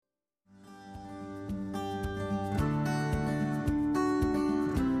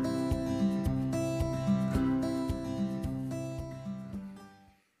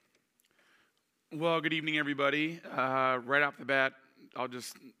Well, good evening, everybody. Right off the bat, I'll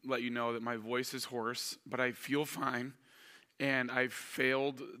just let you know that my voice is hoarse, but I feel fine, and I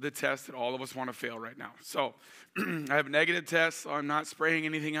failed the test that all of us want to fail right now. So I have a negative test, so I'm not spraying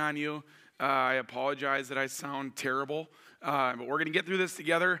anything on you. I apologize that I sound terrible, but we're going to get through this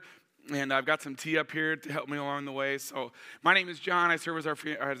together, and I've got some tea up here to help me along the way. So my name is John. I serve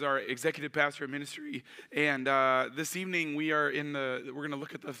as our executive pastor of ministry, and this evening we're going to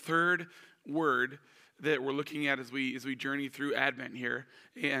look at the third word that we're looking at as we journey through Advent here,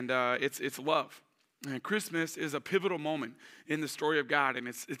 and it's love. And Christmas is a pivotal moment in the story of God, and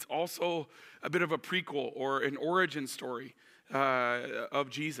it's also a bit of a prequel or an origin story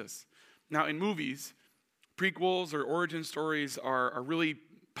of Jesus. Now, in movies, prequels or origin stories are really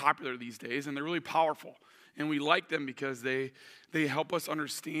popular these days, and they're really powerful, and we like them because they help us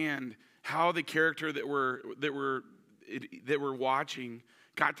understand how the character that we're watching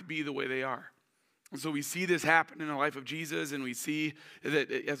got to be the way they are. And so we see this happen in the life of Jesus, and we see that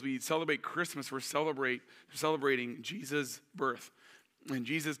as we celebrate Christmas, we're celebrating Jesus' birth. And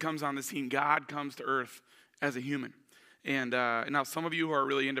Jesus comes on the scene. God comes to earth as a human. And now some of you who are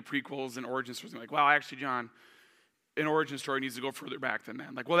really into prequels and origin stories are like, well, actually, John, an origin story needs to go further back than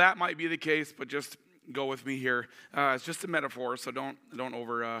that. Like, well, that might be the case, but just go with me here. It's just a metaphor, so don't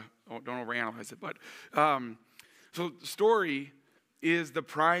overanalyze it. But so story is the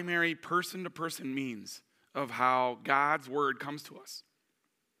primary person-to-person means of how God's word comes to us.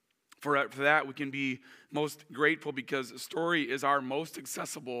 For that, we can be most grateful because story is our most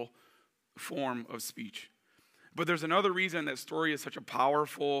accessible form of speech. But there's another reason that story is such a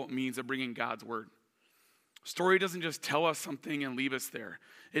powerful means of bringing God's word. Story doesn't just tell us something and leave us there.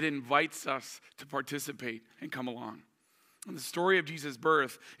 It invites us to participate and come along. And the story of Jesus'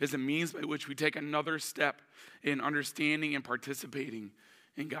 birth is a means by which we take another step in understanding and participating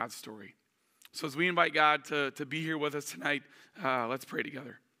in God's story. So as we invite God to be here with us tonight, let's pray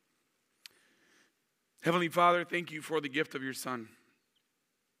together. Heavenly Father, thank you for the gift of your Son.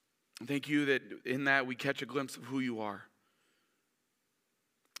 Thank you that in that we catch a glimpse of who you are.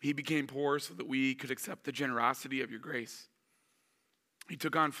 He became poor so that we could accept the generosity of your grace. He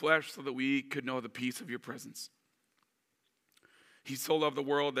took on flesh so that we could know the peace of your presence. He so loved the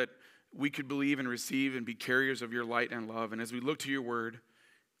world that we could believe and receive and be carriers of your light and love. And as we look to your word,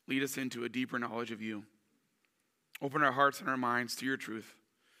 lead us into a deeper knowledge of you. Open our hearts and our minds to your truth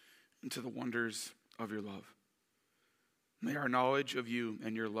and to the wonders of your love. May our knowledge of you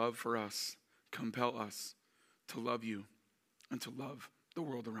and your love for us compel us to love you and to love the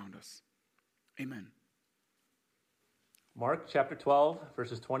world around us. Amen. Mark chapter 12,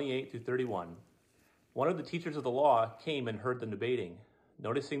 verses 28 through 31. One of the teachers of the law came and heard them debating.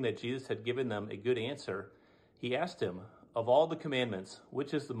 Noticing that Jesus had given them a good answer, he asked him, "Of all the commandments,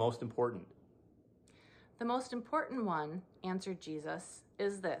 which is the most important?" "The most important one," answered Jesus,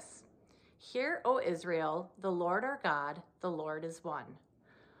 "is this. Hear, O Israel, the Lord our God, the Lord is one.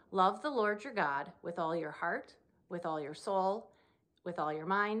 Love the Lord your God with all your heart, with all your soul, with all your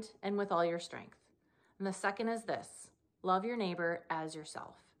mind, and with all your strength. And the second is this. Love your neighbor as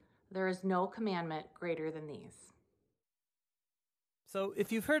yourself. There is no commandment greater than these." So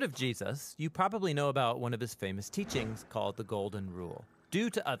if you've heard of Jesus, you probably know about one of his famous teachings called the Golden Rule. Do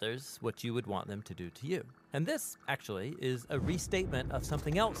to others what you would want them to do to you. And this, actually, is a restatement of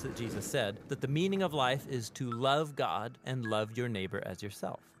something else that Jesus said, that the meaning of life is to love God and love your neighbor as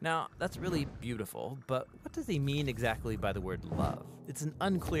yourself. Now, that's really beautiful, but what does he mean exactly by the word love? It's an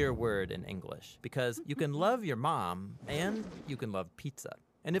unclear word in English, because you can love your mom and you can love pizza.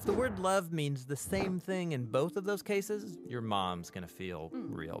 And if the word love means the same thing in both of those cases, your mom's gonna feel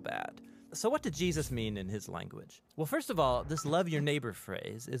real bad. So what did Jesus mean in his language? Well, first of all, this love your neighbor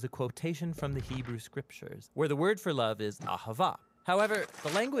phrase is a quotation from the Hebrew scriptures, where the word for love is ahava. However, the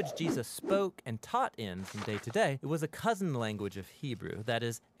language Jesus spoke and taught in from day to day, it was a cousin language of Hebrew, that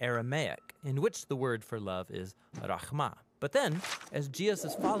is Aramaic, in which the word for love is rachma. But then, as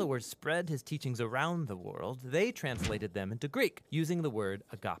Jesus' followers spread his teachings around the world, they translated them into Greek, using the word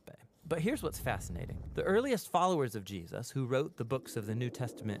agape. But here's what's fascinating. The earliest followers of Jesus, who wrote the books of the New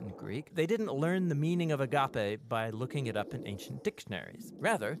Testament in Greek, they didn't learn the meaning of agape by looking it up in ancient dictionaries.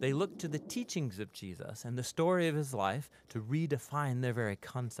 Rather, they looked to the teachings of Jesus and the story of his life to redefine their very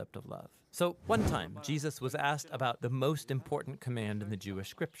concept of love. So one time, Jesus was asked about the most important command in the Jewish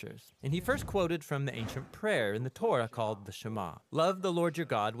scriptures. And he first quoted from the ancient prayer in the Torah called the Shema. Love the Lord your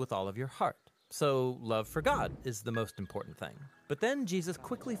God with all of your heart. So love for God is the most important thing. But then Jesus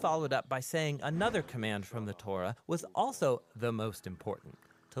quickly followed up by saying another command from the Torah was also the most important,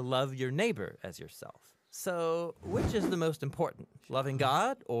 to love your neighbor as yourself. So, which is the most important, loving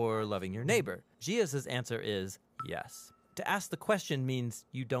God or loving your neighbor? Jesus' answer is yes. To ask the question means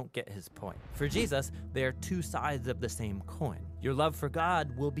you don't get his point. For Jesus, they are two sides of the same coin. Your love for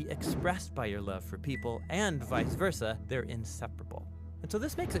God will be expressed by your love for people, and vice versa, they're inseparable. And so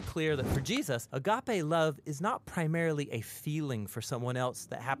this makes it clear that for Jesus, agape love is not primarily a feeling for someone else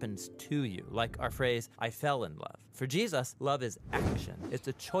that happens to you, like our phrase, I fell in love. For Jesus, love is action. It's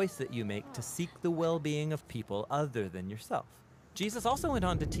a choice that you make to seek the well-being of people other than yourself. Jesus also went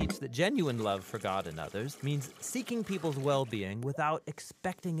on to teach that genuine love for God and others means seeking people's well-being without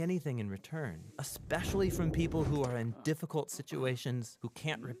expecting anything in return, especially from people who are in difficult situations, who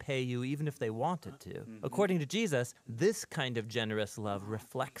can't repay you even if they wanted to. According to Jesus, this kind of generous love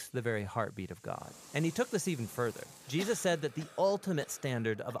reflects the very heartbeat of God. And he took this even further. Jesus said that the ultimate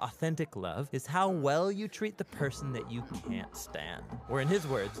standard of authentic love is how well you treat the person that you can't stand. Or in his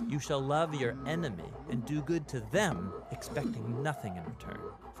words, you shall love your enemy and do good to them, expecting nothing in return.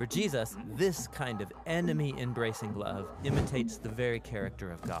 For Jesus, this kind of enemy-embracing love imitates the very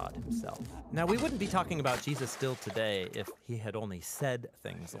character of God himself. Now, we wouldn't be talking about Jesus still today if he had only said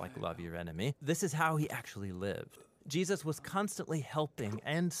things like love your enemy. This is how he actually lived. Jesus was constantly helping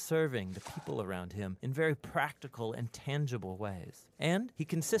and serving the people around him in very practical and tangible ways. And he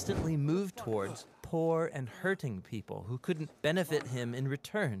consistently moved towards poor and hurting people who couldn't benefit him in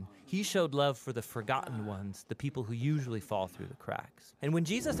return. He showed love for the forgotten ones, the people who usually fall through the cracks. And when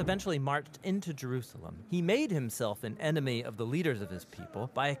Jesus eventually marched into Jerusalem, he made himself an enemy of the leaders of his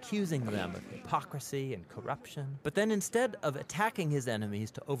people by accusing them of hypocrisy and corruption. But then instead of attacking his enemies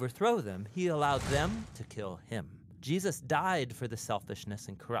to overthrow them, he allowed them to kill him. Jesus died for the selfishness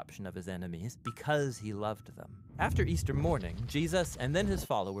and corruption of his enemies because he loved them. After Easter morning, Jesus and then his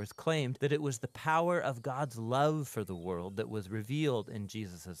followers claimed that it was the power of God's love for the world that was revealed in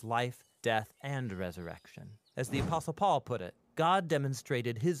Jesus' life, death, and resurrection. As the Apostle Paul put it, God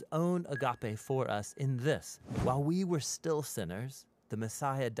demonstrated his own agape for us in this: while we were still sinners, the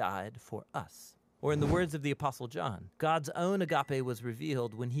Messiah died for us. Or in the words of the Apostle John, God's own agape was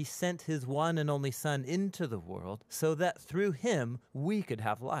revealed when he sent his one and only Son into the world so that through him we could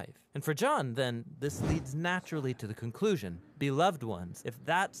have life. And for John, then, this leads naturally to the conclusion, beloved ones, if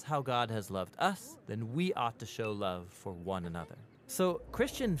that's how God has loved us, then we ought to show love for one another. So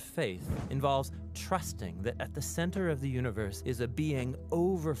Christian faith involves trusting that at the center of the universe is a being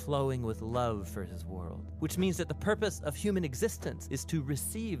overflowing with love for his world, which means that the purpose of human existence is to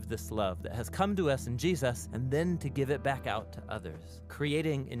receive this love that has come to us in Jesus and then to give it back out to others,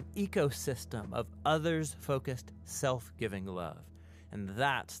 creating an ecosystem of others-focused, self-giving love. And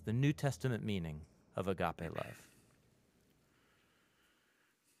that's the New Testament meaning of agape love.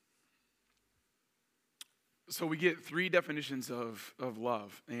 So we get three definitions of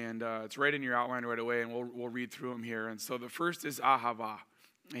love, and it's right in your outline right away, and we'll read through them here. And so the first is ahava,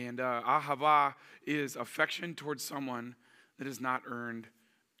 and ahava is affection towards someone that is not earned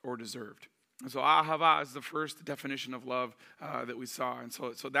or deserved. And so ahava is the first definition of love that we saw, and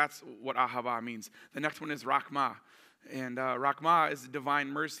so that's what ahava means. The next one is rachma, and rachma is divine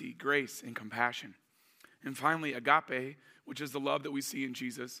mercy, grace, and compassion. And finally, agape, which is the love that we see in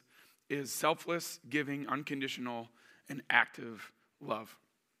Jesus, is selfless, giving, unconditional, and active love.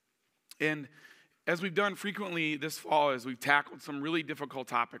 And as we've done frequently this fall, as we've tackled some really difficult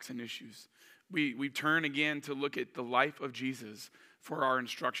topics and issues, we turn again to look at the life of Jesus for our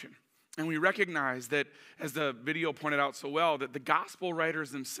instruction. And we recognize that, as the video pointed out so well, that the gospel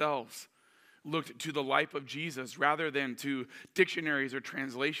writers themselves looked to the life of Jesus rather than to dictionaries or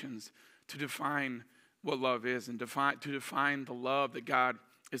translations to define what love is and to define the love that God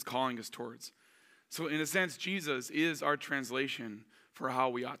is calling us towards. So in a sense, Jesus is our translation for how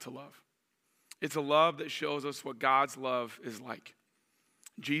we ought to love. It's a love that shows us what God's love is like.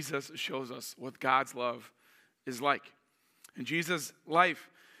 Jesus shows us what God's love is like. And Jesus' life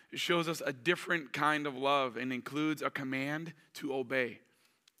shows us a different kind of love and includes a command to obey,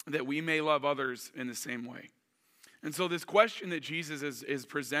 that we may love others in the same way. And so this question that Jesus is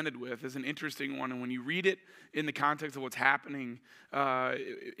presented with is an interesting one. And when you read it in the context of what's happening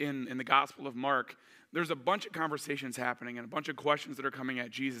in the Gospel of Mark, there's a bunch of conversations happening and a bunch of questions that are coming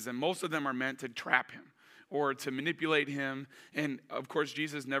at Jesus. And most of them are meant to trap him or to manipulate him. And of course,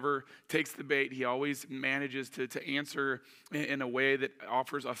 Jesus never takes the bait. He always manages to answer in a way that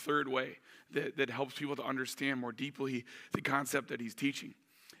offers a third way that helps people to understand more deeply the concept that he's teaching.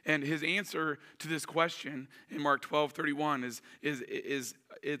 And his answer to this question in Mark 12:31 is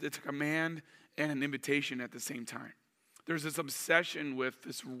it's a command and an invitation at the same time. There's this obsession with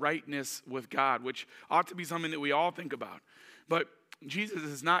this rightness with God, which ought to be something that we all think about. But Jesus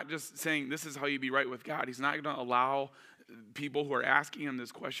is not just saying this is how you be right with God. He's not going to allow people who are asking him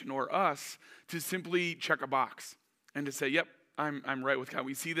this question or us to simply check a box and to say, yep, I'm right with God.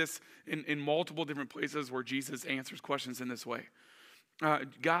 We see this in multiple different places where Jesus answers questions in this way.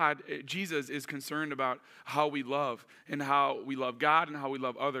 Jesus is concerned about how we love and how we love God and how we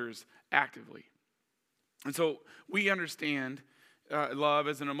love others actively. And so we understand love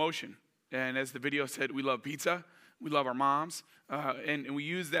as an emotion. And as the video said, we love pizza, we love our moms, and we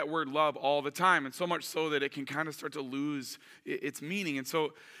use that word love all the time, and so much so that it can kind of start to lose its meaning. And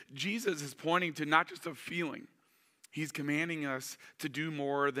so Jesus is pointing to not just a feeling. He's commanding us to do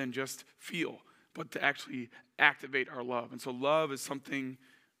more than just feel, but to actually activate our love. And so love is something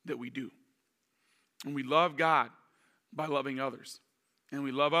that we do. And we love God by loving others. And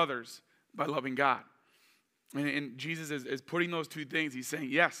we love others by loving God. And Jesus is putting those two things. He's saying,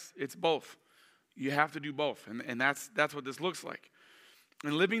 yes, it's both. You have to do both. And that's what this looks like.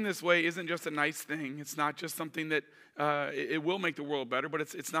 And living this way isn't just a nice thing. It's not just something that it will make the world better, but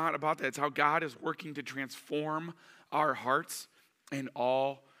it's not about that. It's how God is working to transform our hearts and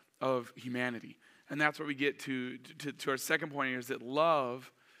all of humanity. And that's what we get to our second point here, is that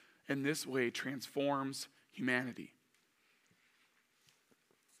love in this way transforms humanity.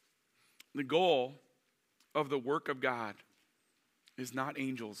 The goal of the work of God is not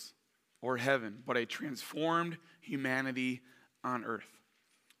angels or heaven, but a transformed humanity on earth.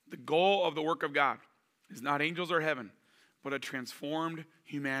 The goal of the work of God is not angels or heaven, but a transformed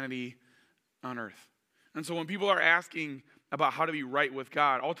humanity on earth. And so when people are asking about how to be right with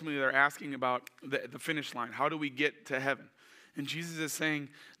God, ultimately they're asking about the finish line. How do we get to heaven? And Jesus is saying,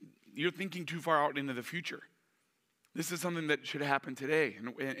 you're thinking too far out into the future. This is something that should happen today.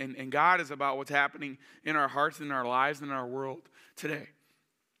 And God is about what's happening in our hearts, in our lives, and in our world today.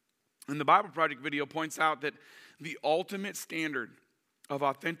 And the Bible Project video points out that the ultimate standard of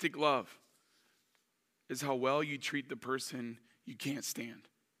authentic love is how well you treat the person you can't stand.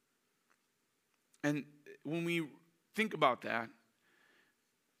 And when we think about that,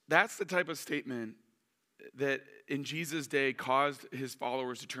 that's the type of statement that in Jesus' day caused his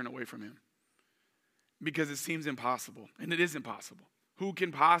followers to turn away from him. Because it seems impossible, and it is impossible. Who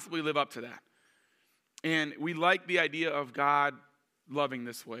can possibly live up to that? And we like the idea of God loving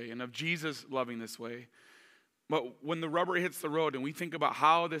this way and of Jesus loving this way. But when the rubber hits the road and we think about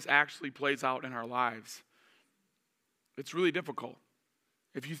how this actually plays out in our lives, it's really difficult.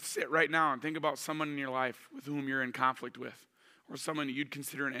 If you sit right now and think about someone in your life with whom you're in conflict with, or someone you'd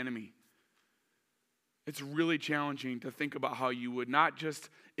consider an enemy, it's really challenging to think about how you would not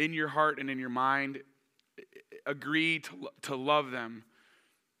just in your heart and in your mind agree to love them,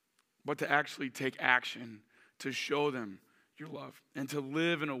 but to actually take action to show them your love and to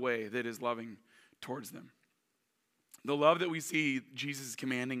live in a way that is loving towards them. The love that we see Jesus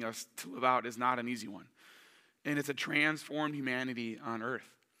commanding us to live out is not an easy one. And it's a transformed humanity on earth.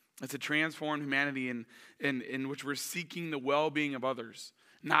 It's a transformed humanity in which we're seeking the well-being of others,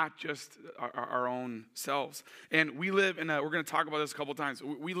 not just our own selves. And we live in we're going to talk about this a couple times.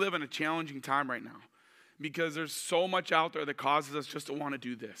 We live in a challenging time right now because there's so much out there that causes us just to want to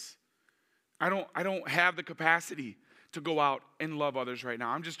do this. I don't have the capacity to go out and love others right now.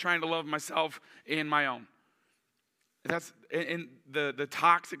 I'm just trying to love myself and my own. That's and the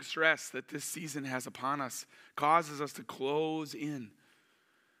toxic stress that this season has upon us causes us to close in.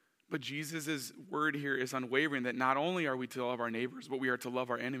 But Jesus' word here is unwavering that not only are we to love our neighbors, but we are to love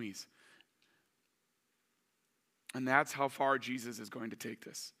our enemies. And that's how far Jesus is going to take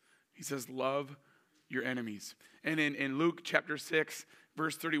this. He says, love your enemies. And in Luke chapter 6,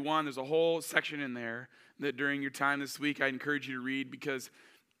 verse 31, there's a whole section in there that during your time this week I encourage you to read because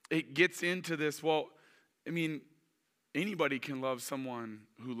it gets into this. Well, I mean, anybody can love someone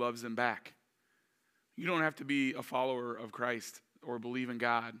who loves them back. You don't have to be a follower of Christ or believe in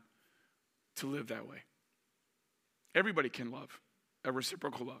God to live that way. Everybody can love, a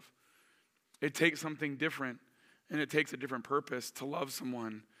reciprocal love. It takes something different, and it takes a different purpose to love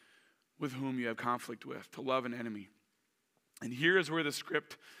someone with whom you have conflict with, to love an enemy. And here is where the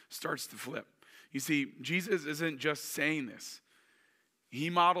script starts to flip. You see, Jesus isn't just saying this. He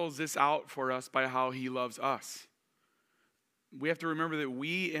models this out for us by how he loves us. We have to remember that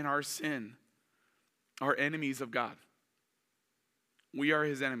we, in our sin, are enemies of God. We are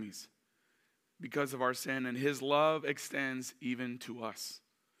his enemies because of our sin, and his love extends even to us.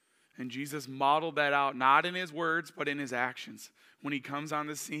 And Jesus modeled that out, not in his words, but in his actions. When he comes on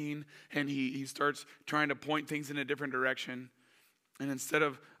the scene and he starts trying to point things in a different direction, and instead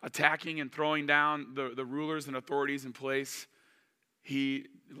of attacking and throwing down the rulers and authorities in place, he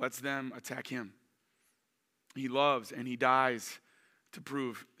lets them attack him. He loves and he dies to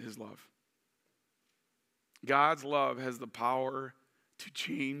prove his love. God's love has the power to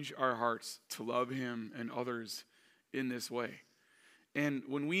change our hearts to love him and others in this way. And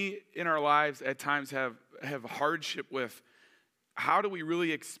when we in our lives at times have hardship with how do we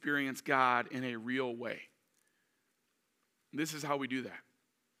really experience God in a real way? This is how we do that.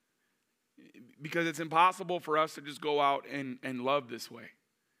 Because it's impossible for us to just go out and love this way.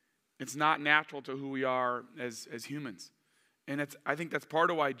 It's not natural to who we are as humans. And I think that's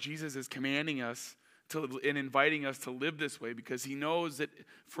part of why Jesus is commanding us and inviting us to live this way, because he knows that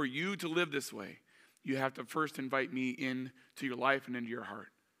for you to live this way, you have to first invite me into your life and into your heart.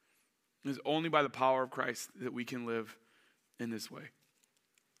 It is only by the power of Christ that we can live in this way.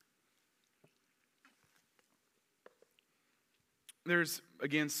 There's,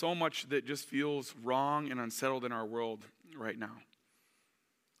 again, so much that just feels wrong and unsettled in our world right now.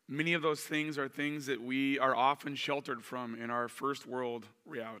 Many of those things are things that we are often sheltered from in our first world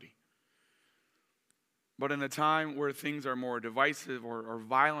reality. But in a time where things are more divisive or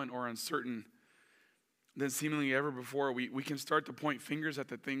violent or uncertain than seemingly ever before, we can start to point fingers at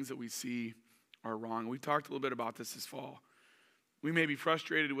the things that we see are wrong. We talked a little bit about this fall. We may be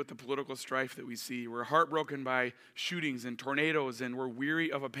frustrated with the political strife that we see. We're heartbroken by shootings and tornadoes, and we're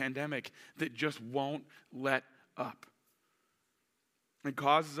weary of a pandemic that just won't let up. It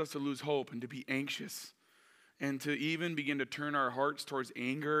causes us to lose hope and to be anxious and to even begin to turn our hearts towards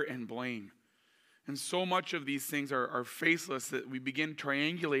anger and blame. And so much of these things are faceless that we begin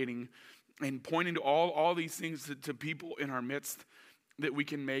triangulating and pointing to all these things to people in our midst that we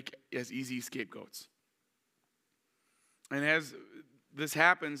can make as easy scapegoats. And as this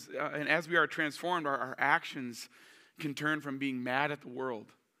happens, and as we are transformed, our actions can turn from being mad at the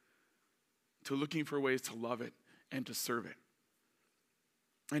world to looking for ways to love it and to serve it.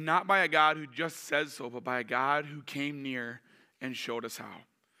 And not by a God who just says so, but by a God who came near and showed us how.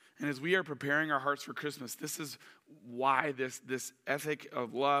 And as we are preparing our hearts for Christmas, this is why this ethic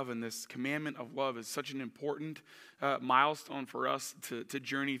of love and this commandment of love is such an important milestone for us to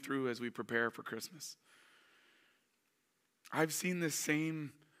journey through as we prepare for Christmas. I've seen this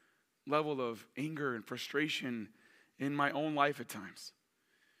same level of anger and frustration in my own life at times.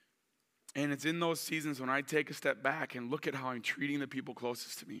 And it's in those seasons when I take a step back and look at how I'm treating the people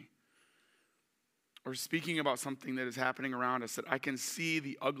closest to me, or speaking about something that is happening around us, that I can see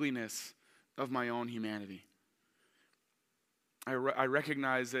the ugliness of my own humanity. I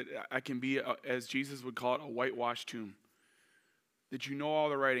recognize that I can be, as Jesus would call it, a whitewashed tomb. That you know all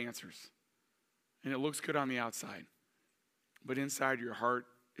the right answers, and it looks good on the outside, but inside your heart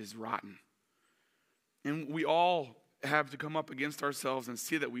is rotten. And we all have to come up against ourselves and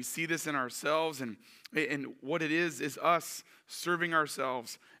see that we see this in ourselves, and what it is us serving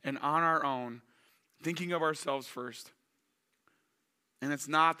ourselves and on our own, thinking of ourselves first. And it's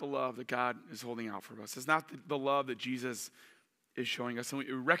not the love that God is holding out for us. It's not the love that Jesus is showing us. And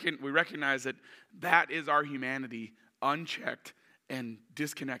we recognize that is our humanity, unchecked and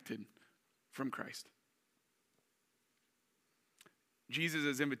disconnected from Christ.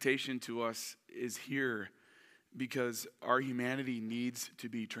 Jesus' invitation to us is here because our humanity needs to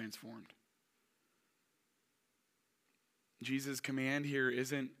be transformed. Jesus' command here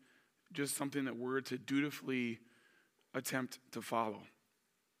isn't just something that we're to dutifully attempt to follow.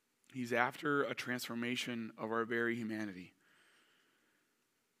 He's after a transformation of our very humanity.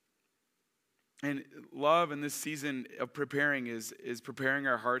 And love in this season of preparing is preparing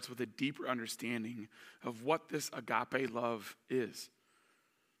our hearts with a deeper understanding of what this agape love is.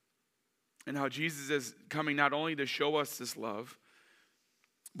 And how Jesus is coming not only to show us this love,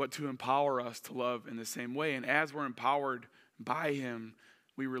 but to empower us to love in the same way. And as we're empowered by him,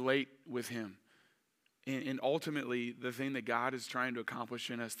 we relate with him. And ultimately, the thing that God is trying to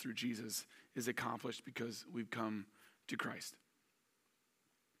accomplish in us through Jesus is accomplished because we've come to Christ.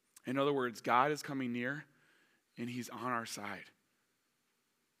 In other words, God is coming near and he's on our side.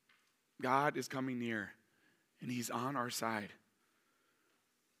 God is coming near and he's on our side.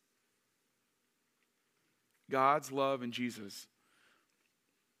 God's love in Jesus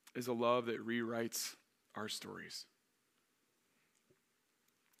is a love that rewrites our stories.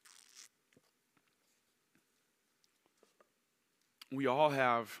 We all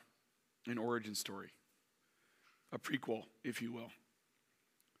have an origin story, a prequel, if you will.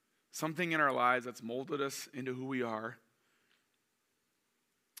 Something in our lives that's molded us into who we are.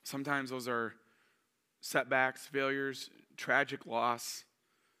 Sometimes those are setbacks, failures, tragic loss,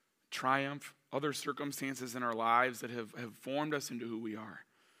 triumph, other circumstances in our lives that have formed us into who we are.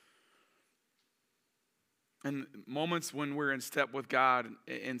 And moments when we're in step with God,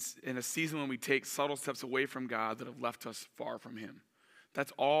 in a season when we take subtle steps away from God that have left us far from him.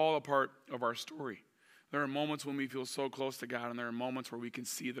 That's all a part of our story. There are moments when we feel so close to God, and there are moments where we can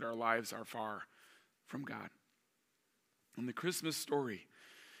see that our lives are far from God. And the Christmas story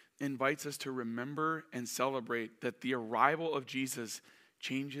invites us to remember and celebrate that the arrival of Jesus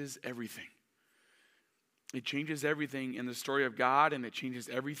changes everything. It changes everything in the story of God, and it changes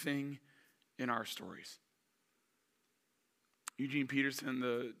everything in our stories. Eugene Peterson,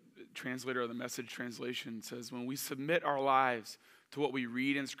 the translator of the Message translation, says, when we submit our lives to what we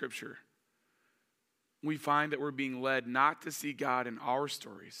read in Scripture, we find that we're being led not to see God in our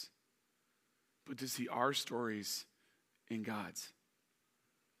stories, but to see our stories in God's.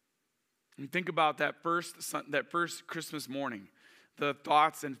 And think about that first Christmas morning, the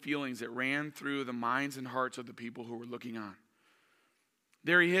thoughts and feelings that ran through the minds and hearts of the people who were looking on.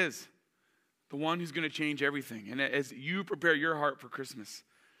 There he is, the one who's going to change everything. And as you prepare your heart for Christmas,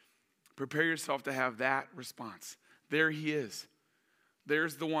 prepare yourself to have that response. There he is.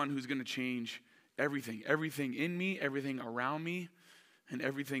 There's the one who's going to change everything. Everything in me, everything around me, and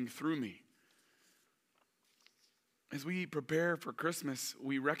everything through me. As we prepare for Christmas,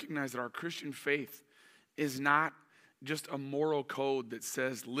 we recognize that our Christian faith is not just a moral code that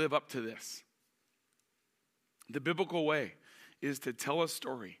says, live up to this. The biblical way is to tell a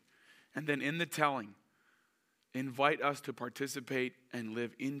story, and then in the telling, invite us to participate and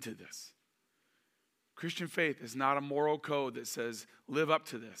live into this. Christian faith is not a moral code that says, live up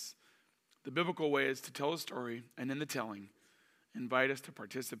to this. The biblical way is to tell a story, and in the telling, invite us to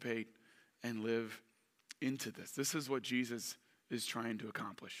participate and live into this. This is what Jesus is trying to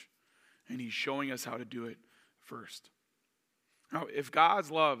accomplish, and he's showing us how to do it first. Now, if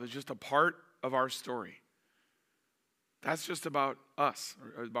God's love is just a part of our story, that's just about us,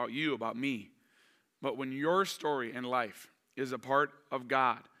 or about you, about me. But when your story in life is a part of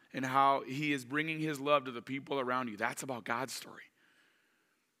God and how he is bringing his love to the people around you, that's about God's story.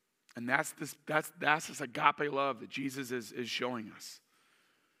 And that's this agape love that Jesus is showing us.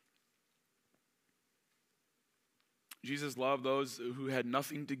 Jesus loved those who had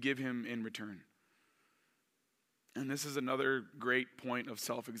nothing to give him in return. And this is another great point of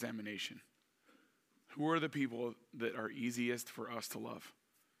self-examination. Who are the people that are easiest for us to love?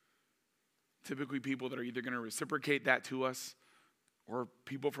 Typically people that are either going to reciprocate that to us or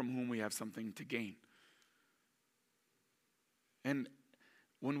people from whom we have something to gain. And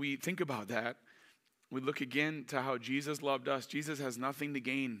when we think about that, we look again to how Jesus loved us. Jesus has nothing to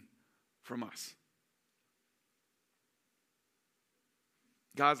gain from us.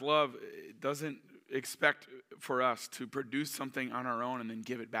 God's love doesn't expect for us to produce something on our own and then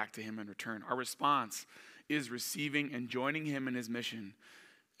give it back to him in return. Our response is receiving and joining him in his mission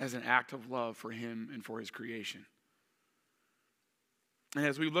as an act of love for him and for his creation. And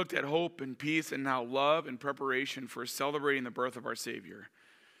as we looked at hope and peace and now love and preparation for celebrating the birth of our Savior,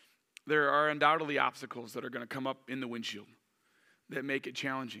 there are undoubtedly obstacles that are going to come up in the windshield that make it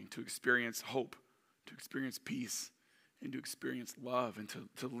challenging to experience hope, to experience peace, and to experience love and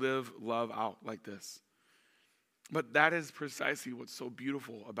to live love out like this. But that is precisely what's so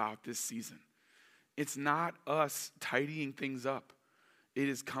beautiful about this season. It's not us tidying things up. It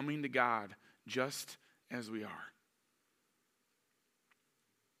is coming to God just as we are.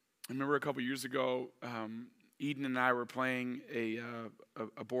 I remember a couple years ago, Eden and I were playing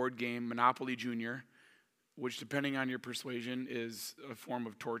a board game, Monopoly Junior, which depending on your persuasion is a form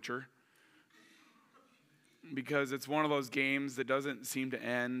of torture. Because it's one of those games that doesn't seem to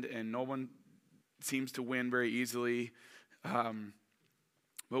end and no one seems to win very easily.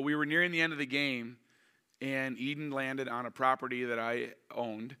 But we were nearing the end of the game, and Eden landed on a property that I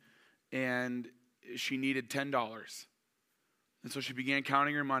owned, and she needed $10. And so she began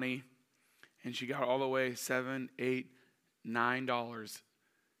counting her money, and she got all the way $7, $8, $9,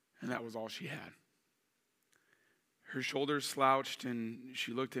 and that was all she had. Her shoulders slouched, and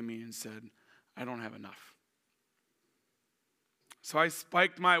she looked at me and said, "I don't have enough." So I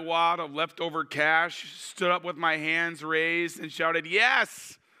spiked my wad of leftover cash, stood up with my hands raised, and shouted,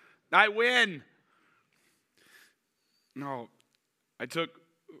 "Yes, I win." No, I took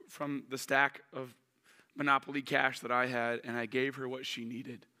from the stack of Monopoly cash that I had, and I gave her what she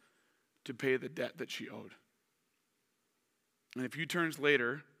needed to pay the debt that she owed. And a few turns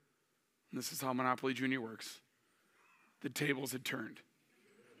later, and this is how Monopoly Junior works, the tables had turned.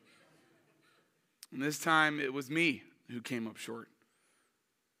 And this time it was me who came up short.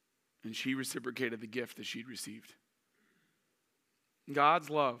 And she reciprocated the gift that she'd received. God's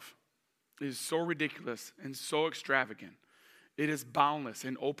love is so ridiculous and so extravagant. It is boundless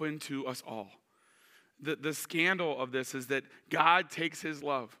and open to us all. The scandal of this is that God takes his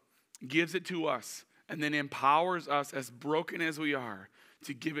love, gives it to us, and then empowers us, as broken as we are,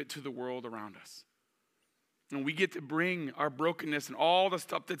 to give it to the world around us. And we get to bring our brokenness and all the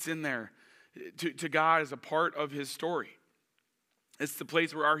stuff that's in there to God as a part of his story. It's the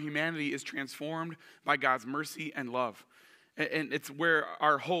place where our humanity is transformed by God's mercy and love. And it's where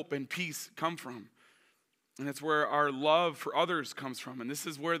our hope and peace come from. And it's where our love for others comes from. And this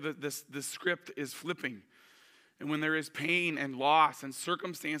is where this script is flipping. And when there is pain and loss and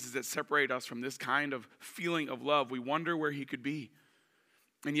circumstances that separate us from this kind of feeling of love, we wonder where he could be.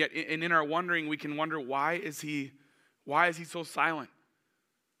 And yet, in our wondering, we can wonder, why is he so silent?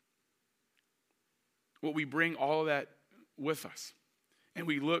 Well, we bring all of that with us. And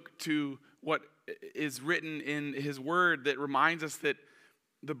we look to what is written in his word that reminds us that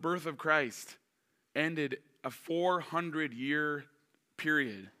the birth of Christ ended a 400-year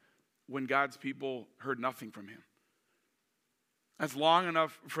period when God's people heard nothing from him. That's long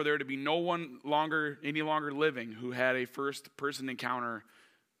enough for there to be no one any longer living who had a first-person encounter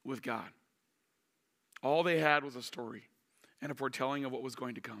with God. All they had was a story and a foretelling of what was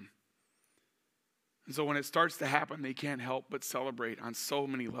going to come. And so when it starts to happen, they can't help but celebrate on so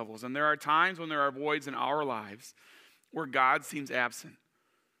many levels. And there are times when there are voids in our lives where God seems absent.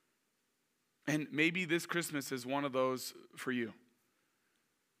 And maybe this Christmas is one of those for you,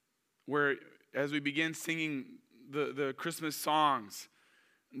 where as we begin singing the Christmas songs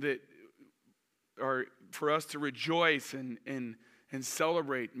that are for us to rejoice and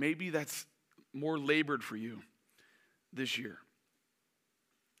celebrate, maybe that's more labored for you this year.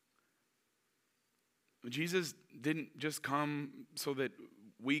 Jesus didn't just come so that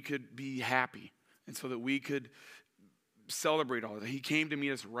we could be happy and so that we could celebrate all of that. He came to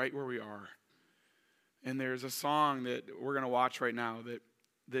meet us right where we are. And there's a song that we're going to watch right now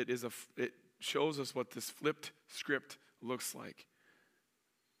that it shows us what this flipped script looks like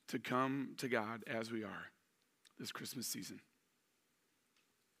to come to God as we are this Christmas season.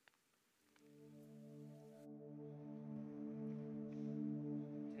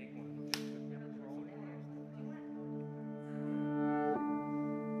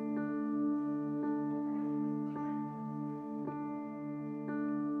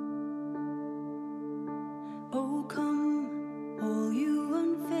 Oh, come, all you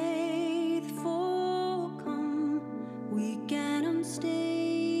unfaithful, come, weak and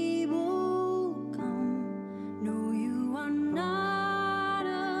unstable, come. No, you are not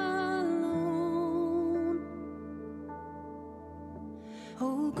alone.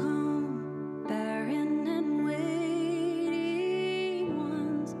 Oh, come, barren and waiting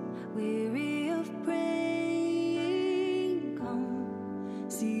ones, weary of praying, come,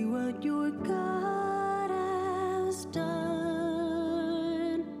 see what your God has done.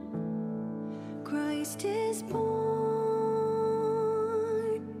 Christ is born.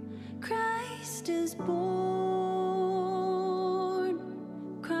 Christ is born.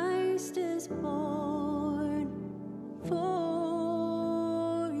 Christ is born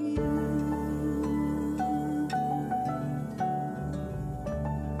for you.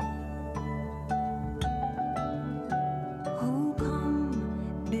 Oh,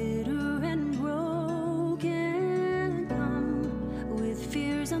 come, bitter and broken, come, with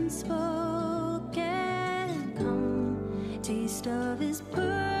fears unspoken, come, taste of his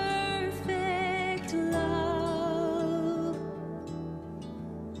perfect love.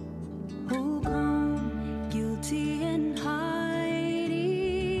 Oh, come, guilty and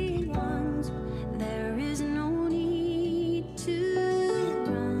hiding ones, there is no need to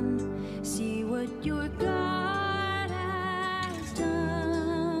run, see what your God has done.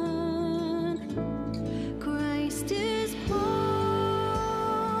 Christ is born.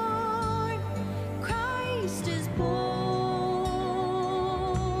 Christ is born.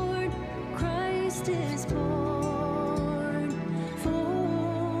 Christ is born for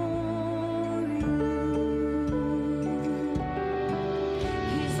you.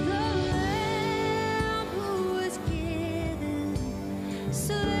 He's the Lamb who was given,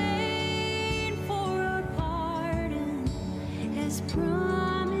 slain for our pardon. His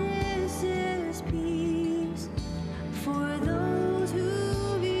promise is peace for those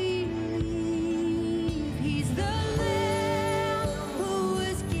who believe. He's the Lamb who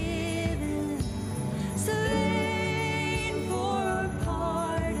was given, slain for our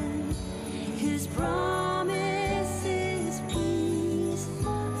pardon. His promise is peace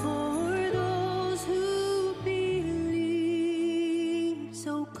for those who believe.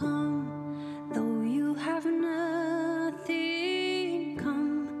 So come, though you have nothing,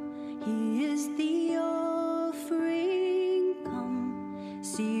 come. He is the offering. Come,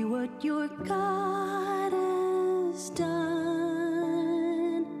 see what your God has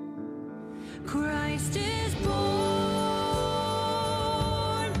done. Christ is born.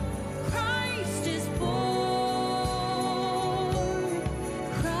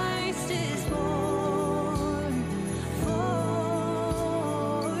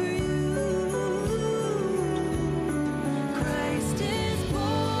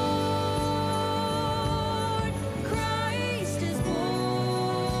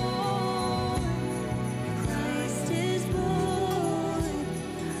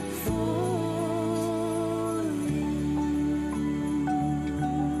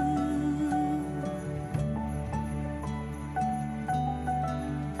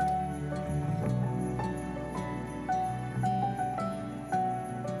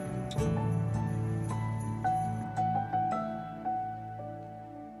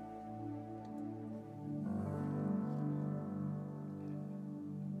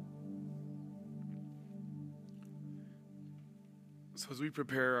 So as we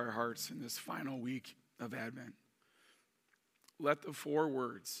prepare our hearts in this final week of Advent, let the 4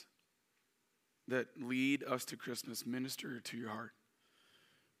 words that lead us to Christmas minister to your heart.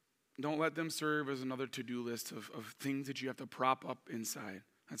 Don't let them serve as another to-do list of things that you have to prop up inside.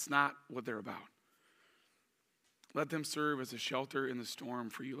 That's not what they're about. Let them serve as a shelter in the storm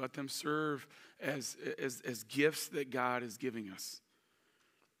for you. Let them serve as gifts that God is giving us.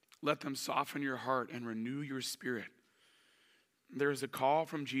 Let them soften your heart and renew your spirit. There is a call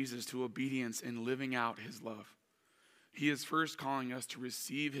from Jesus to obedience in living out his love. He is first calling us to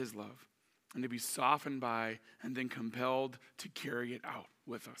receive his love and to be softened by and then compelled to carry it out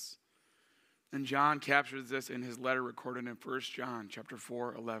with us. And John captures this in his letter recorded in 1 John chapter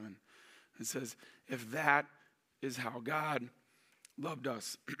 4:11. It says, if that is how God loved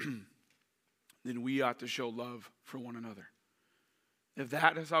us, then we ought to show love for one another. If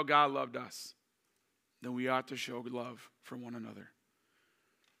that is how God loved us, then we ought to show love for one another.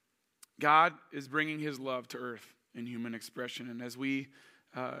 God is bringing his love to earth in human expression. And as we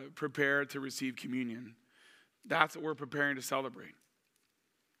prepare to receive communion, that's what we're preparing to celebrate.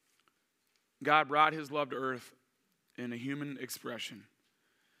 God brought his love to earth in a human expression.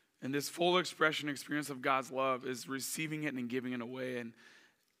 And this full expression experience of God's love is receiving it and giving it away. And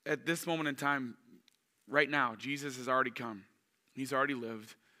at this moment in time, right now, Jesus has already come. He's already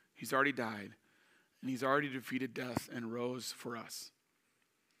lived. He's already died. And he's already defeated death and rose for us.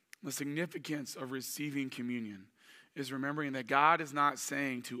 The significance of receiving communion is remembering that God is not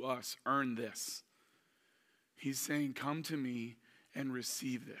saying to us, earn this. He's saying, come to me and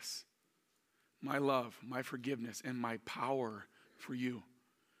receive this. My love, my forgiveness, and my power for you.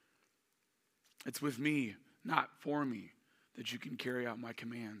 It's with me, not for me, that you can carry out my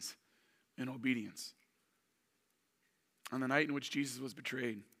commands in obedience. On the night in which Jesus was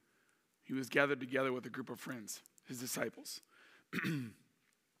betrayed, he was gathered together with a group of friends, his disciples. And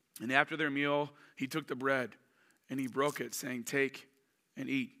after their meal, he took the bread and he broke it, saying, take and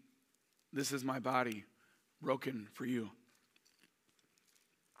eat. This is my body broken for you.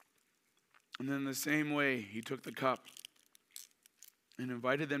 And then in the same way, he took the cup and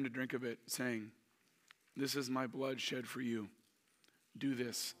invited them to drink of it, saying, this is my blood shed for you. Do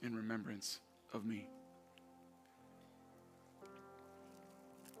this in remembrance of me.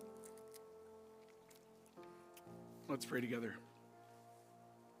 Let's pray together.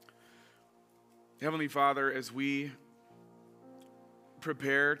 Heavenly Father, as we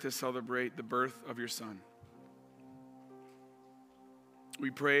prepare to celebrate the birth of your Son,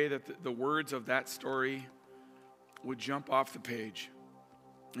 we pray that the words of that story would jump off the page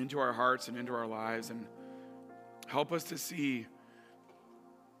into our hearts and into our lives and help us to see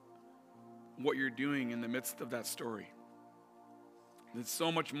what you're doing in the midst of that story. It's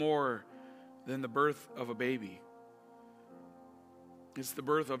so much more than the birth of a baby. It's the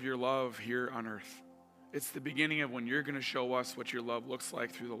birth of your love here on earth. It's the beginning of when you're going to show us what your love looks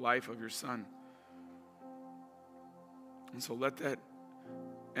like through the life of your Son. And so let that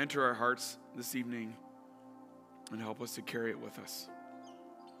enter our hearts this evening and help us to carry it with us.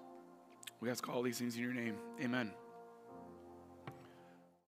 We ask all these things in your name. Amen.